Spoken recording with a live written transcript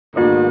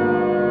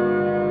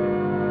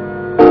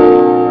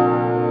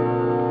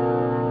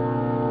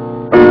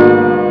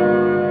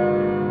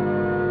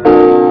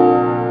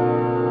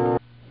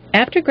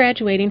After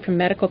graduating from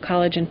medical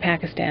college in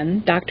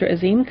Pakistan, Dr.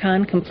 Azim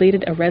Khan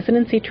completed a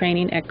residency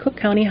training at Cook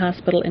County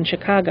Hospital in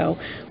Chicago,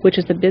 which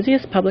is the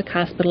busiest public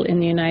hospital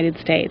in the United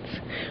States.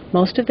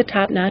 Most of the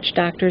top-notch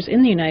doctors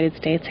in the United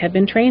States have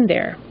been trained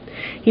there.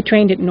 He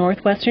trained at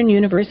Northwestern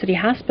University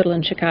Hospital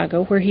in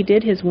Chicago, where he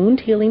did his wound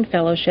healing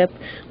fellowship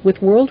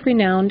with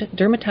world-renowned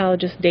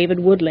dermatologist David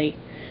Woodley.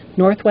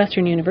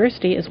 Northwestern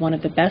University is one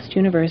of the best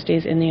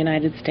universities in the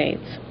United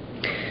States.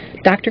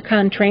 Dr.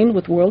 Khan trained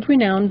with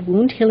world-renowned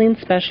wound healing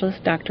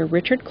specialist Dr.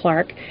 Richard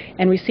Clark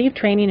and received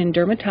training in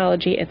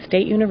dermatology at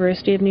State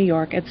University of New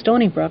York at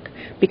Stony Brook,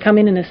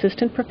 becoming an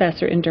assistant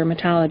professor in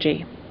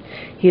dermatology.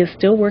 He is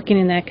still working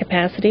in that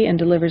capacity and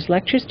delivers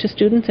lectures to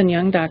students and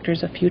young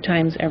doctors a few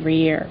times every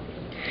year.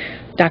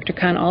 Dr.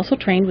 Khan also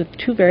trained with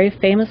two very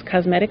famous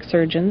cosmetic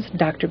surgeons,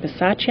 Dr.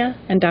 Bisaccia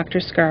and Dr.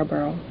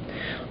 Scarborough.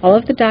 All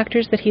of the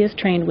doctors that he has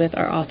trained with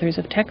are authors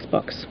of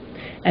textbooks.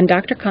 And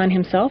Dr. Khan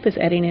himself is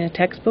editing a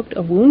textbook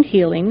of wound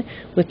healing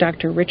with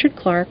Dr. Richard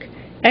Clark,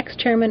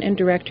 ex-chairman and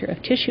director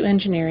of tissue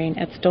engineering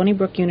at Stony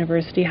Brook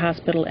University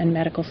Hospital and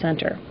Medical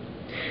Center.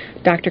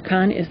 Dr.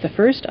 Khan is the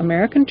first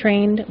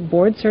American-trained,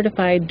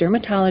 board-certified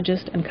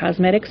dermatologist and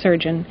cosmetic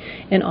surgeon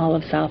in all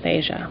of South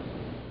Asia.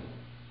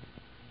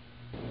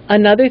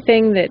 Another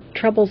thing that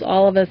troubles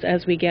all of us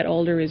as we get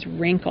older is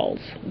wrinkles.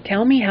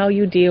 Tell me how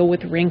you deal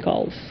with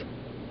wrinkles.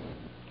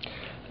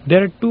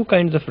 There are two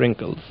kinds of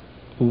wrinkles.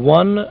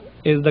 One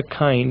is the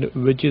kind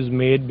which is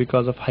made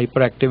because of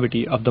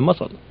hyperactivity of the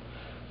muscle.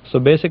 So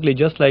basically,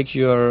 just like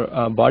your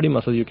body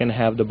muscles, you can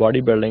have the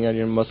bodybuilding and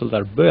your muscles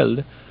are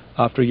built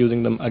after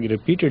using them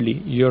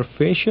repeatedly. Your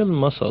facial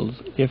muscles,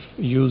 if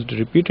used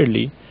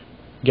repeatedly,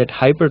 get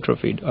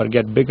hypertrophied or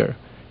get bigger,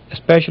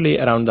 especially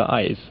around the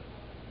eyes.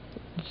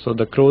 So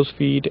the crow's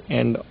feet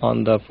and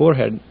on the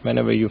forehead,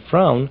 whenever you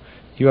frown,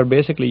 you are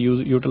basically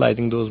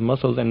utilizing those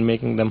muscles and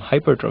making them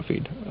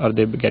hypertrophied, or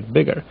they get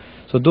bigger.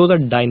 So those are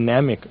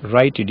dynamic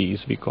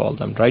rhytides, we call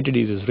them.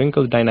 Rhytides is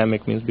wrinkles.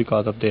 Dynamic means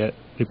because of their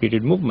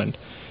repeated movement.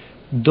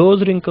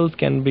 Those wrinkles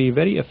can be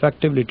very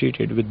effectively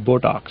treated with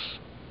Botox.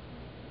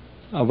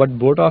 What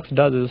Botox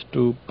does is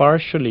to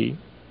partially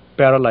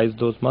paralyze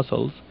those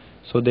muscles,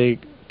 so they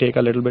take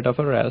a little bit of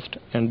a rest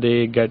and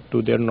they get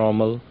to their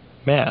normal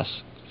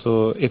mass.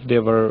 So if they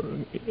were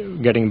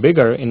getting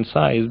bigger in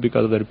size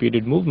because of the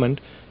repeated movement,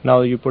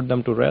 now you put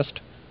them to rest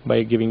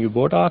by giving you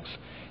Botox,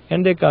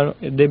 and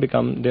they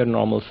become their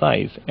normal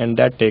size, and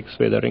that takes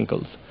away the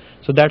wrinkles.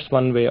 So that's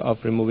one way of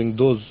removing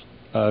those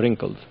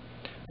wrinkles.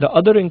 The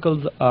other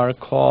wrinkles are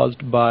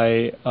caused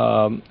by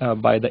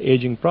the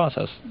aging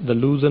process, the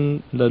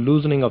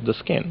loosening of the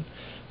skin.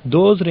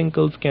 Those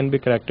wrinkles can be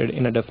corrected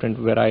in a different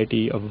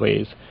variety of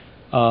ways.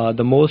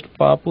 The most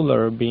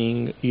popular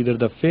being either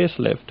the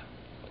facelift,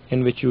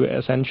 in which you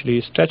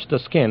essentially stretch the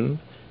skin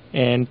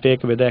and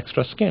take away the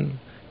extra skin,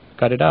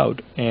 cut it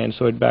out and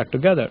sew it back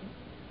together.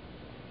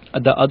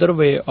 The other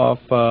way of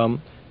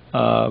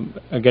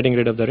getting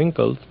rid of the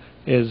wrinkles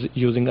is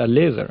using a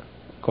laser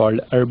called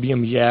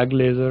erbium YAG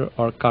laser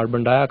or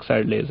carbon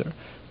dioxide laser.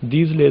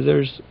 These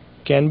lasers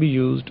can be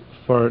used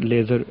for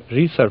laser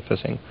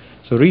resurfacing.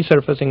 So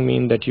resurfacing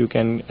means that you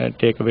can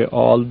take away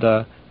all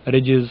the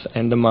ridges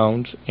and the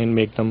mounds and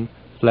make them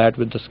flat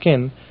with the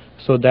skin.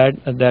 So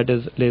that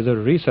is laser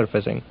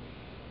resurfacing.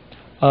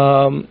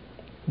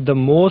 The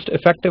most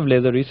effective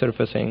laser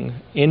resurfacing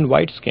in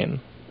white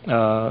skin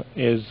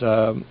is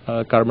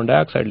carbon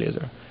dioxide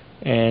laser.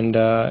 And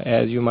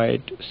as you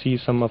might see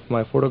some of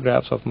my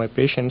photographs of my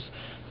patients,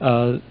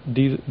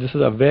 this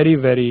is a very,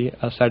 very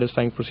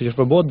satisfying procedure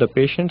for both the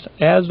patients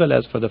as well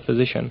as for the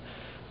physician.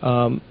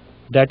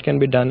 That can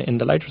be done in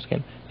the lighter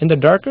skin. In the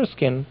darker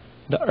skin,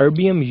 the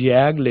erbium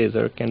YAG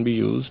laser can be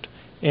used,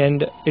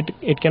 and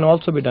it can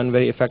also be done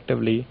very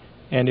effectively,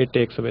 and it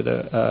takes away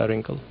the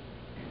wrinkle.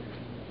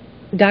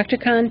 Dr.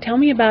 Khan, tell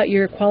me about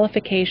your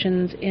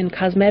qualifications in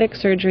cosmetic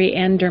surgery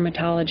and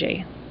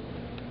dermatology.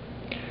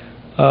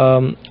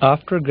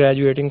 After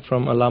graduating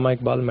from Allama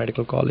Iqbal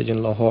Medical College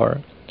in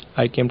Lahore,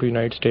 I came to the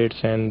United States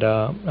and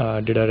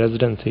did a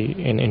residency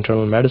in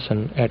internal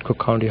medicine at Cook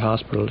County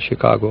Hospital,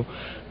 Chicago,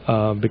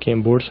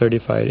 became board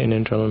certified in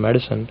internal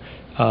medicine.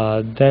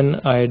 Then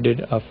I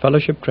did a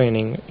fellowship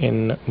training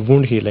in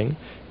wound healing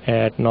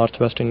at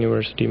Northwestern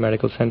University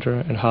Medical Center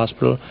and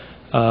Hospital,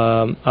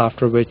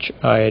 after which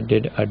I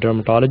did a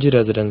dermatology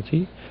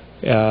residency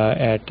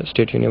at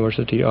State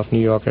University of New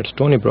York at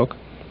Stony Brook.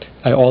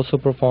 I also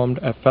performed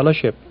a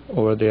fellowship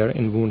over there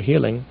in wound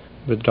healing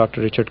with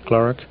Dr. Richard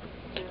Clark,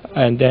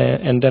 and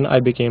then I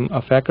became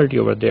a faculty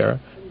over there.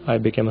 I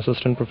became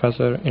assistant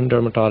professor in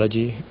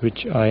dermatology,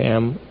 which I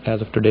am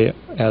as of today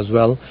as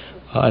well.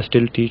 I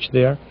still teach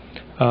there.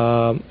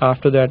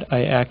 After that,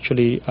 I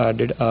actually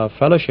did a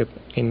fellowship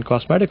in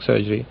cosmetic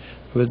surgery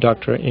with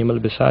Dr. Emil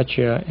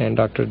Bisaccia and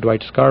Dr.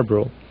 Dwight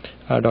Scarborough.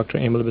 Dr.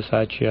 Emil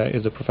Bisaccia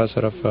is a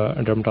professor of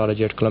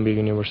dermatology at Columbia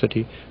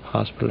University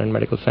Hospital and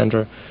Medical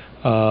Center.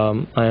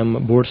 I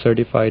am board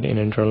certified in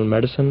internal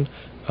medicine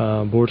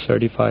board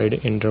certified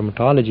in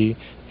dermatology,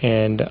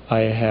 and I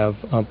have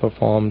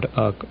performed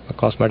a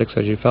cosmetic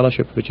surgery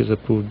fellowship, which is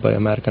approved by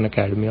American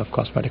Academy of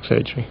Cosmetic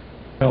Surgery.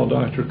 Well,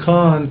 Dr.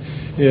 Khan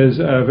is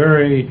a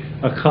very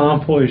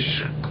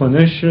accomplished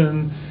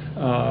clinician,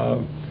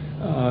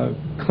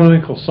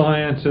 clinical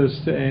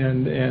scientist,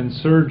 and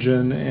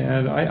surgeon,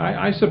 and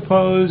I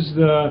suppose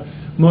the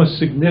most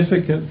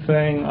significant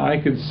thing I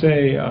could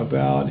say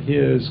about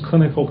his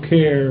clinical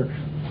care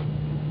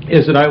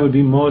is that I would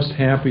be most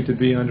happy to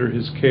be under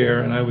his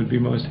care, and I would be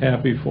most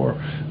happy for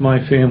my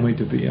family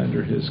to be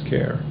under his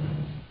care.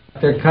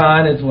 Dr.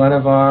 Khan is one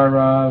of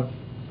our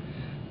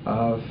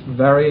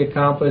very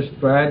accomplished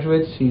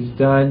graduates. He's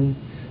done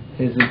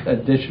his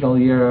additional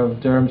year of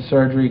derm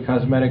surgery,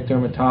 cosmetic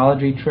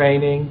dermatology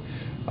training.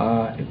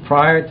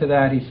 Prior to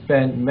that, he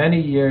spent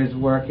many years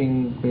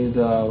working with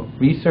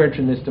research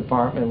in this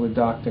department with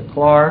Dr.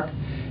 Clark.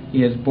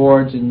 He has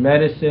boards in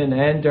medicine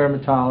and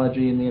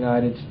dermatology in the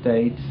United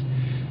States,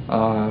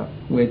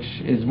 which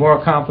is more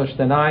accomplished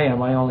than I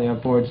am. I only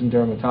have boards in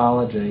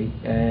dermatology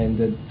and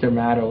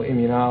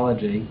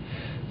dermatoimmunology.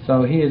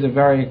 So he is a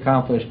very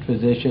accomplished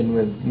physician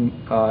with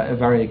a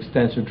very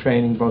extensive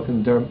training both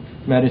in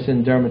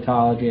medicine,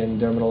 dermatology, and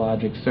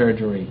dermatologic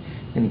surgery,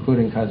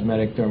 including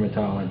cosmetic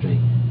dermatology.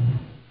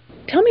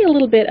 Tell me a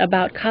little bit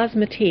about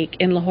Cosmetique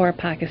in Lahore,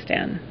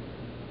 Pakistan.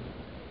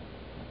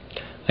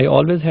 I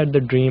always had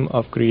the dream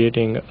of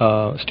creating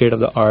a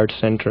state-of-the-art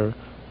center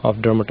of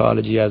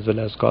dermatology as well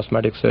as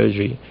cosmetic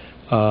surgery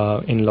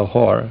in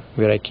Lahore,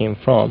 where I came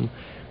from.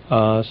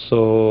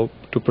 So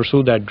to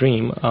pursue that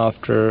dream,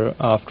 after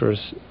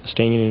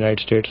staying in the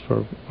United States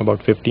for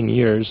about 15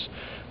 years,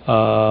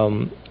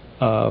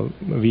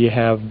 we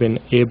have been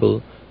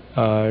able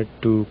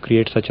to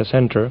create such a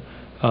center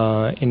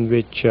in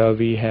which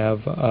we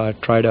have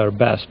tried our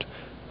best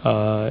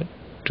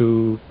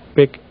to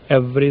pick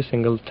every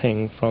single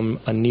thing from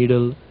a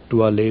needle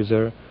to a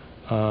laser,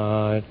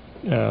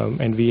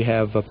 and we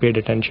have paid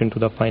attention to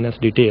the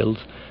finest details,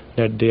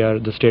 that they are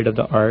the state of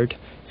the art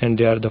and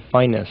they are the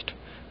finest,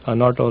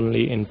 not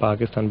only in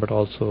Pakistan but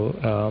also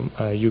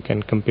you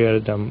can compare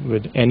them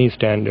with any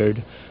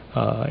standard,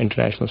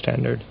 international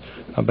standard.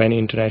 By any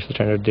international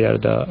standard, they are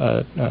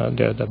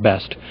the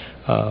best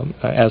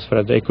as far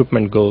as the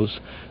equipment goes.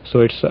 So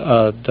it's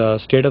the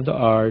state of the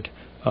art,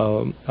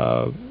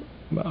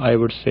 I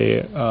would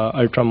say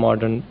ultra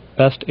modern,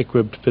 best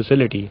equipped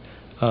facility,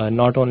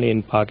 not only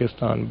in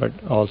Pakistan but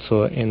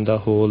also in the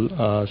whole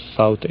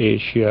South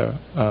Asia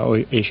or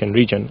Asian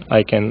region.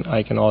 I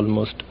can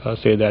almost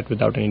say that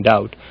without any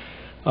doubt.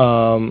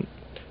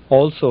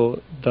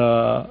 Also,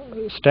 the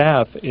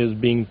staff is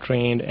being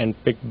trained and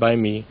picked by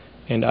me,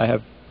 and I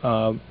have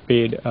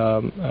paid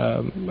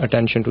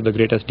attention to the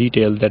greatest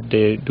detail that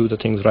they do the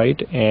things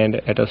right and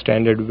at a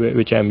standard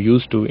which I am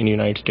used to in the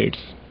United States.